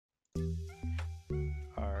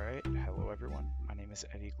everyone, my name is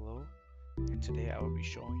Eddie Glow, and today I will be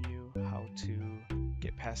showing you how to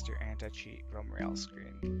get past your anti-cheat from Royale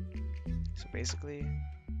screen. So basically,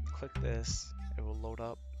 click this, it will load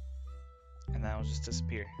up, and then it will just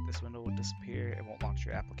disappear. This window will disappear, it won't launch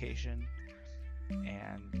your application,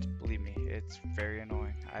 and believe me, it's very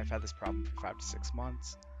annoying. I've had this problem for 5 to 6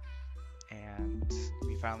 months, and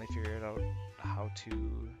we finally figured out how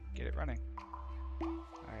to get it running.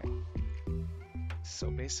 Alright.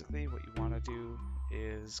 So basically what you want to do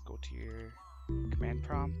is go to your command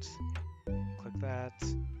prompt, click that,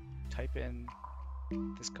 type in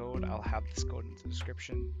this code. I'll have this code in the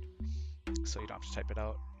description so you don't have to type it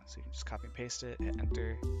out. So you can just copy and paste it, hit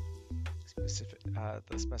enter, the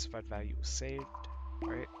specified value is saved.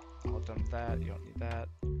 Alright, all done with that, you don't need that.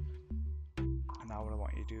 And now what I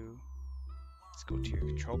want you to do is go to your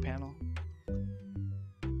control panel,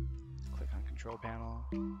 click on control panel,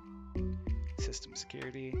 System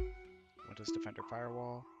Security, Windows Defender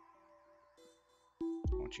Firewall.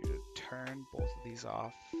 I want you to turn both of these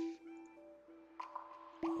off.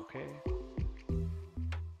 Okay.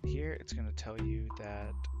 Here it's going to tell you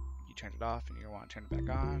that you turned it off and you want to turn it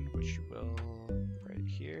back on, which you will right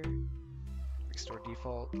here. Restore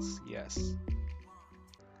defaults, yes.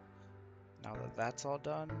 Now that that's all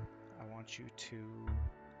done, I want you to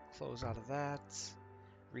close out of that,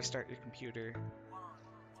 restart your computer,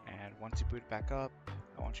 and once you boot it back up,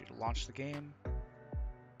 I want you to launch the game,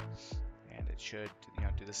 and it should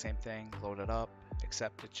do the same thing, load it up,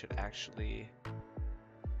 except it should actually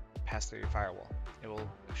pass through your firewall. It will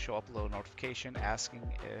show up a little notification asking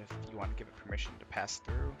if you want to give it permission to pass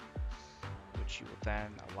through, which you will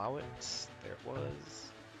then allow it. There it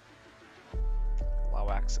was. Allow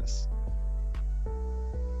access.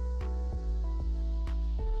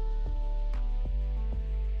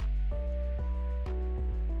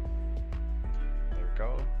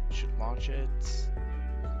 Go, should launch it.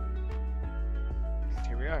 And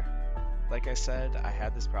here we are. Like I said, I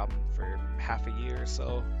had this problem for half a year or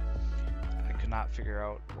so. I could not figure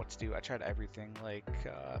out what to do. I tried everything. Like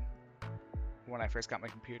when I first got my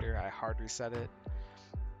computer, I hard reset it.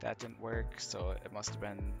 That didn't work, so it must have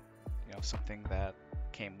been something that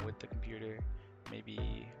came with the computer.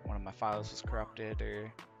 Maybe one of my files was corrupted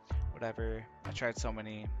or whatever. I tried so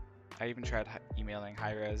many. I even tried emailing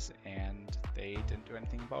Hi-Res and they didn't do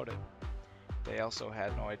anything about it. They also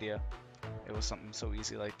had no idea it was something so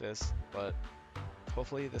easy like this, but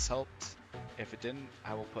hopefully this helped. If it didn't,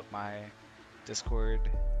 I will put my Discord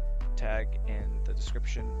tag in the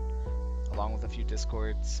description along with a few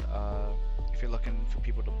Discords. If you're looking for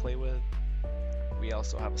people to play with, we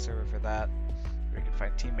also have a server for that where you can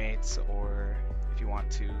find teammates, or if you want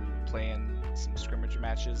to play in some scrimmage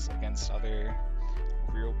matches against other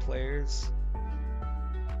real players,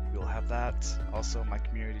 we'll have that. Also my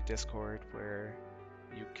community Discord where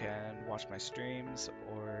you can watch my streams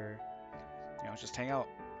or just hang out.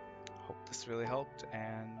 Hope this really helped,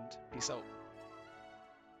 and peace out.